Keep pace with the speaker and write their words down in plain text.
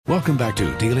Welcome back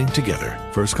to Dealing Together.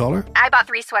 First caller? I bought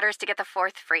 3 sweaters to get the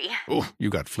 4th free. Oh, you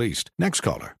got fleeced. Next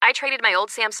caller? I traded my old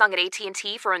Samsung at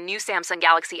AT&T for a new Samsung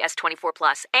Galaxy S24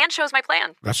 Plus and chose my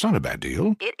plan. That's not a bad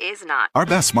deal. It is not. Our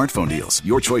best smartphone deals.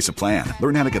 Your choice of plan.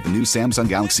 Learn how to get the new Samsung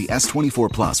Galaxy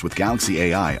S24 Plus with Galaxy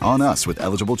AI on us with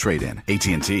eligible trade-in.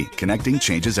 AT&T. Connecting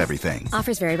changes everything.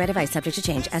 Offers vary by device. Subject to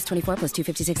change. S24 plus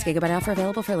 256 gigabyte offer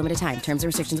available for a limited time. Terms and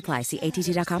restrictions apply. See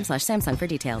att.com/Samsung for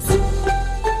details.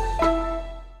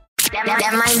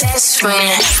 That my best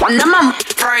friend. My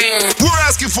friend. We're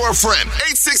asking for a friend.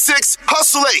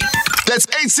 866-HUSTLE-8. That's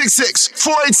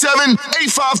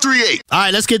 866-487-8538. All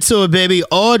right, let's get to it, baby.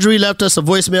 Audrey left us a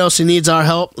voicemail. She needs our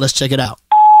help. Let's check it out.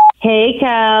 Hey,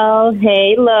 Cal.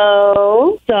 Hey,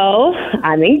 Lo. So,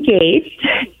 I'm engaged,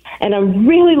 and I'm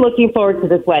really looking forward to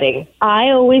this wedding. I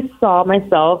always saw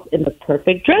myself in the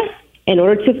perfect dress. In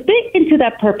order to fit into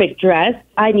that perfect dress,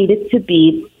 I needed to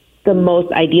be the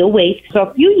most ideal weight. So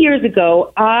a few years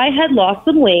ago, I had lost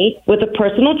some weight with a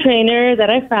personal trainer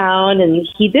that I found, and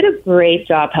he did a great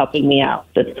job helping me out.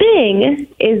 The thing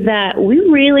is that we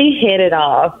really hit it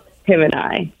off, him and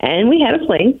I, and we had a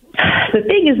fling. The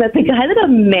thing is that the guy that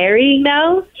I'm marrying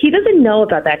now, he doesn't know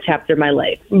about that chapter of my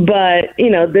life. But,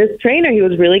 this trainer, he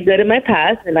was really good in my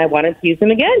past, and I wanted to use him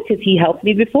again because he helped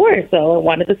me before, so I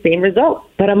wanted the same result.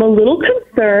 But I'm a little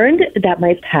concerned that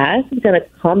my past is going to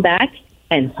come back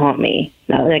and haunt me.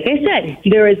 Now, like I said,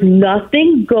 there is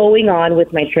nothing going on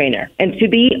with my trainer. And to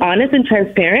be honest and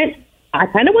transparent, I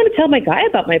kind of want to tell my guy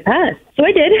about my past. So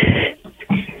I did.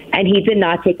 And he did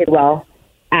not take it well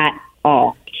at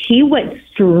all. He went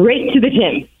straight to the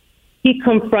gym. He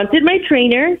confronted my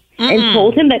trainer and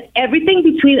told him that everything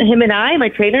between him and I, my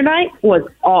trainer and I, was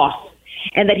off.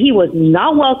 And that he was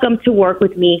not welcome to work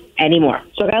with me anymore.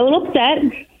 So I got a little upset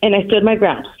and I stood my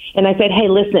ground. And I said, hey,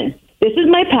 listen, this is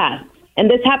my past. And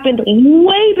this happened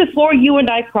way before you and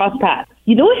I crossed paths.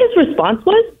 You know what his response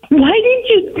was? Why didn't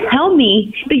you tell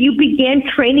me that you began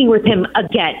training with him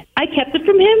again? I kept it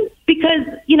from him because,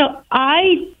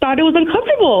 I thought it was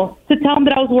uncomfortable to tell him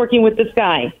that I was working with this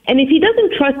guy. And if he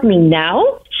doesn't trust me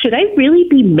now, should I really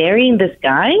be marrying this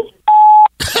guy?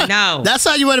 No. That's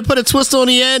how you want to put a twist on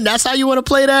the end? That's how you want to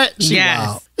play that?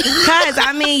 Yes. Because,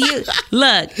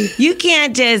 you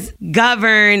can't just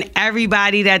govern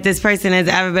everybody that this person has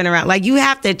ever been around. Like, you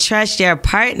have to trust your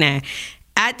partner.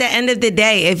 At the end of the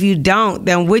day, if you don't,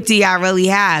 then what do y'all really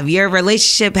have? Your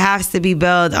relationship has to be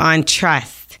built on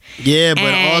trust. Yeah,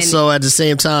 but also at the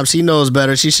same time, she knows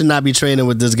better. She should not be training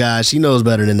with this guy. She knows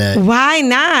better than that. Why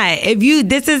not?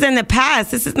 This is in the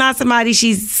past. This is not somebody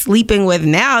she's sleeping with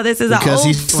now. This is because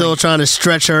he's still trying to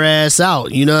stretch her ass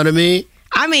out. You know what I mean?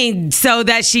 So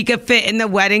that she could fit in the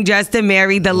wedding dress to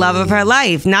marry the love of her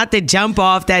life, not the jump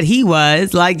off that he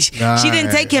was. Like, she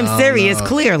didn't take him serious,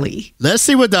 clearly. Let's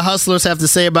see what the hustlers have to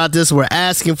say about this. We're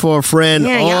asking for a friend.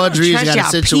 Audrey's got a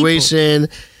situation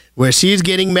where she's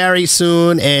getting married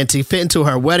soon, and to fit into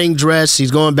her wedding dress,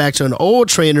 she's going back to an old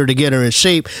trainer to get her in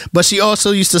shape, but she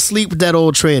also used to sleep with that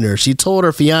old trainer. She told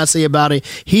her fiance about it.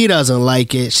 He doesn't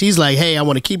like it. She's like, hey, I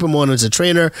want to keep him on as a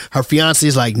trainer. Her fiance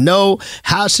is like, no.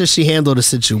 How should she handle the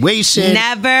situation?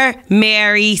 Never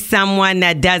marry someone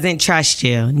that doesn't trust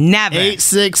you. Never.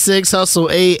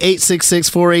 866-HUSTLE-8,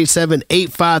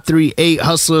 866-487-8538.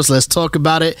 Hustlers, let's talk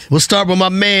about it. We'll start with my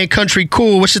man, Country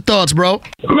Cool. What's your thoughts, bro?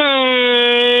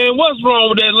 Man, what's wrong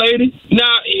with that lady?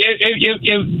 Now,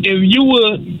 if you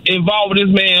were involved with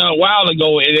this man a while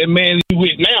ago, and that man you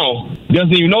with now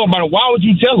doesn't even know about it, why would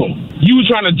you tell him? You were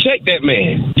trying to check that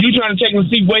man. You were trying to check and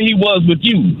see where he was with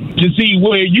you, to see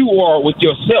where you are with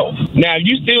yourself. Now, if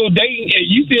you still dating,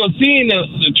 you still seeing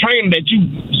the trainer that you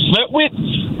slept with,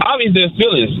 obviously there's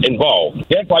feelings involved.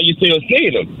 That's why you still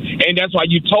seeing him. And that's why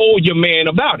you told your man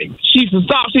about it. She should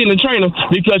stop seeing the trainer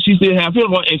because she still have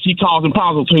feelings, and she causing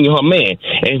problems between her man.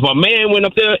 And if a man went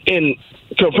up there and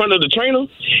confronted the trainer,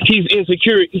 he's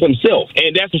insecure himself,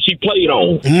 and that's what she played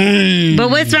on. But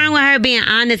what's wrong with her being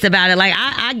honest about it? Like,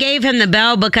 I gave him the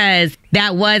bell because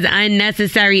that was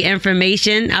unnecessary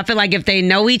information. I feel like if they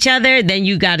know each other, then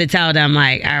you got to tell them,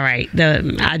 like, all right,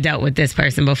 I dealt with this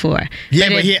person before. Yeah,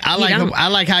 but I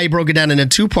like how he broke it down into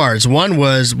two parts. One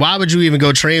was, why would you even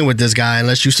go train with this guy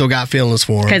unless you still got feelings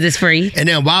for him? Because it's free. And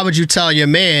then why would you tell your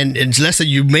man, and let's say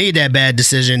you made that bad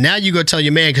decision, now you go tell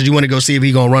your man because you want to go see if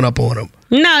he going to run up on him.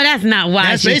 No, that's not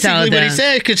why she told him. That's basically what he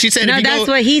said, because she said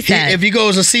what he said. If he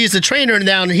goes and sees the trainer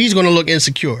down, he's going to look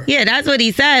insecure. Yeah, that's what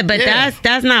he said, but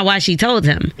that's not why she told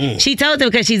him. She told him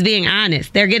because she's being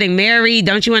honest. They're getting married.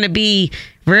 Don't you want to be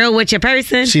real with your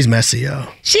person. She's messy, yo.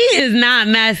 She is not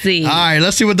messy. All right,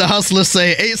 let's see what the hustlers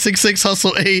say.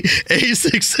 866-HUSTLE-8,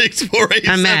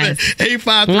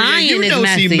 866-487-8538. Lying You know is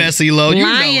messy. she messy, Lo. You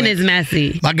Lying know it. is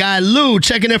messy. My guy Lou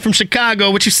checking in from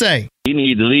Chicago. What you say? He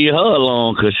need to leave her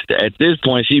alone because at this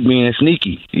point she being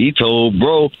sneaky. He told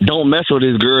bro, don't mess with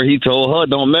this girl. He told her,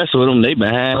 don't mess with him. They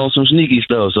been hanging on some sneaky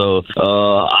stuff. So,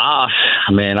 I'll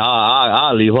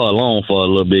leave her alone for a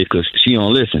little bit because she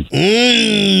don't listen.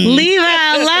 Leave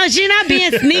her alone. She not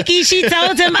being sneaky. She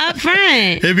told him up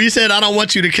front. If he said, I don't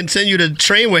want you to continue to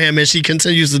train with him and she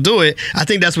continues to do it, I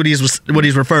think that's what he's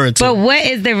referring to. But what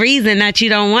is the reason that you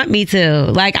don't want me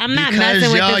to? Like, I'm not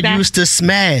messing with this guy. Because y'all used to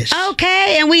smash.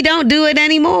 Okay, and we don't do it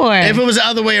anymore. If it was the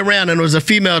other way around and it was a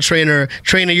female trainer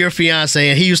training your fiance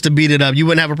and he used to beat it up, you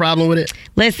wouldn't have a problem with it?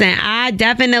 Listen, I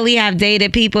definitely have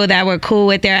dated people that were cool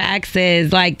with their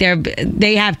exes, like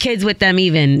they have kids with them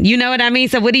even. You know what I mean?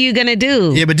 So what are you gonna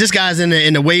do? Yeah, but this guy's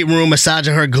in the weight room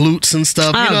massaging her glutes and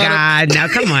stuff. Oh, you know God. Now,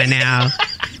 come on now.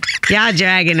 Y'all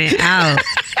dragging it out.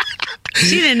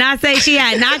 She did not say she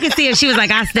had. Now I can see if she was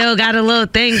like, I still got a little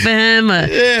thing for him, or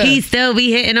he still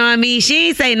be hitting on me. She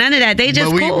ain't say none of that. They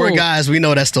just cool. We're guys. We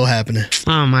know that's still happening.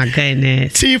 Oh, my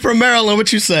goodness. T from Maryland,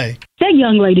 what you say? That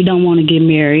young lady don't want to get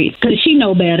married because she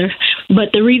know better.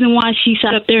 But the reason why she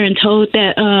sat up there and told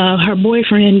that her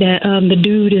boyfriend that the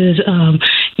dude is,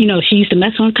 she used to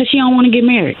mess with him because she don't want to get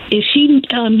married. If she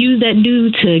used that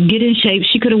dude to get in shape,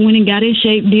 she could have went and got in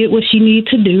shape, did what she needed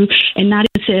to do, and not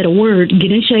even said a word.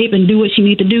 Get in shape and do what she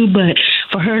needed to do. But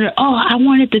for her to, I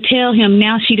wanted to tell him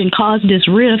now she didn't cause this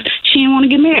rift. She didn't want to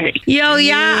get married. Yo,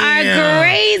 y'all are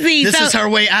crazy. This is her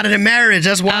way out of the marriage.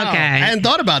 That's wild. Okay. I hadn't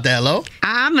thought about that, Lo.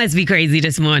 I must be crazy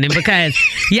this morning because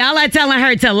y'all are telling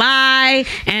her to lie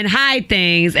and hide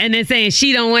things and then saying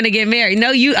she don't want to get married.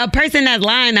 No, a person that's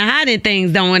lying and hiding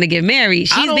things don't want to get married.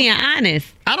 She's being honest.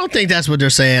 I don't think that's what they're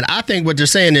saying. I think what they're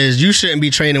saying is you shouldn't be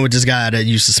training with this guy that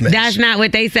used to smash. That's not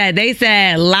what they said. They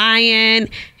said lying,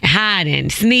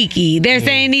 hiding, sneaky. They're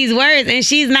saying these words and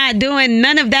she's not doing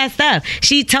none of that stuff.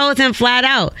 She told him flat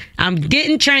out, I'm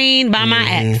getting trained by my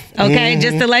ex. Okay,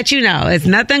 just to let you know. It's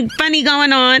nothing funny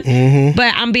going on,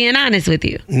 but I'm being honest with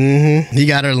you. He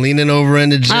got her leaning over in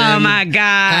the gym. Oh my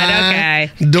God,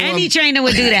 okay. Any trainer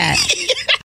would do that.